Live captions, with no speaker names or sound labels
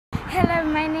Hello,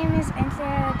 my name is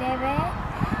Antera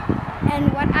Debe,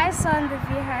 and what I saw in the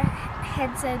VR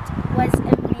headset was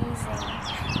amazing.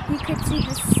 You could see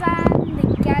the sun, the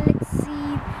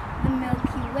galaxy, the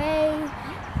Milky Way.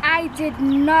 I did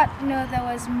not know there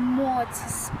was more to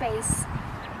space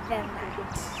than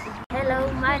that.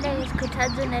 Hello, my name is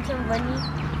Kutazu Netemvani,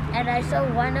 and I saw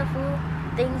wonderful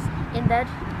things in that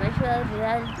virtual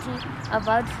reality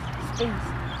about space.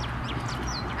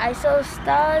 I saw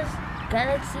stars,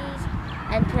 galaxies,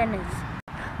 and planets.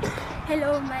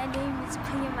 Hello, my name is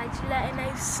Pinya Majula, and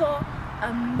I saw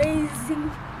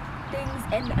amazing things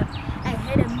and I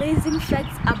heard amazing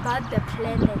facts about the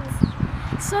planets.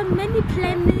 So many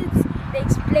planets, they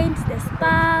explained the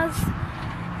stars,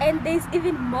 and there's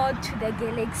even more to the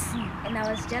galaxy, and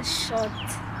I was just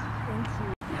shocked. Thank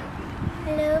you.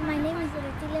 Hello, my name is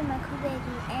Rutile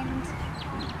Makubedi, and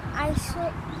I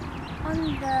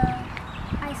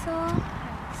saw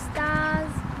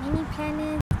stars, many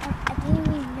planets. I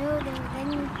didn't even know there were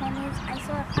any planets. I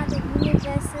saw other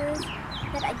universes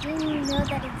that I didn't even know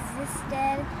that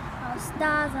existed. How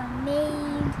stars are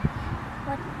made,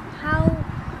 how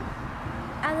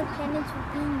other planets were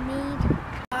being made.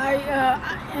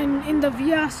 And in the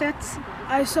VR sets,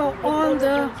 I saw all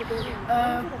the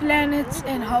planets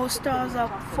and how stars are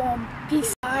formed.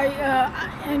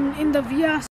 And in the VR